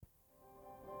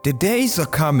The days are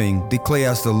coming,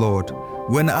 declares the Lord,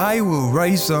 when I will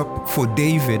raise up for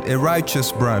David a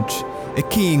righteous branch, a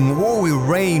king who will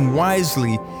reign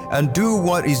wisely and do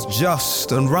what is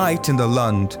just and right in the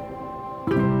land.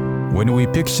 When we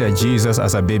picture Jesus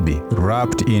as a baby,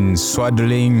 wrapped in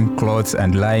swaddling clothes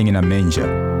and lying in a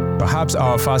manger, perhaps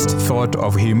our first thought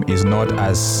of him is not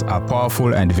as a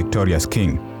powerful and victorious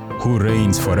king who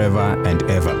reigns forever and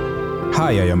ever.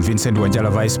 Hi, I am Vincent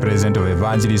Wanjala, Vice President of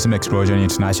Evangelism Explosion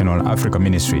International Africa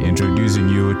Ministry, introducing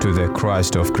you to the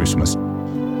Christ of Christmas.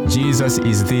 Jesus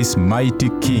is this mighty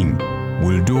king,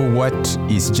 will do what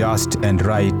is just and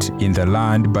right in the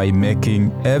land by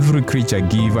making every creature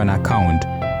give an account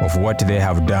of what they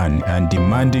have done and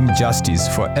demanding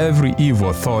justice for every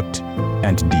evil thought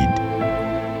and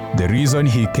deed. The reason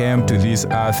he came to this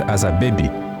earth as a baby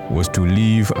was to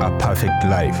live a perfect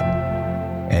life.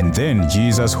 And then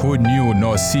Jesus, who knew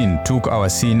no sin, took our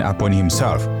sin upon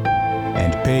himself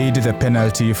and paid the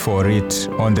penalty for it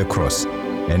on the cross.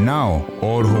 And now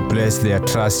all who place their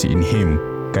trust in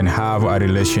him can have a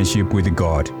relationship with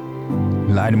God.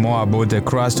 Learn more about the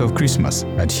Christ of Christmas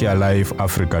at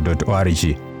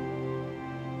sharelifeafrica.org.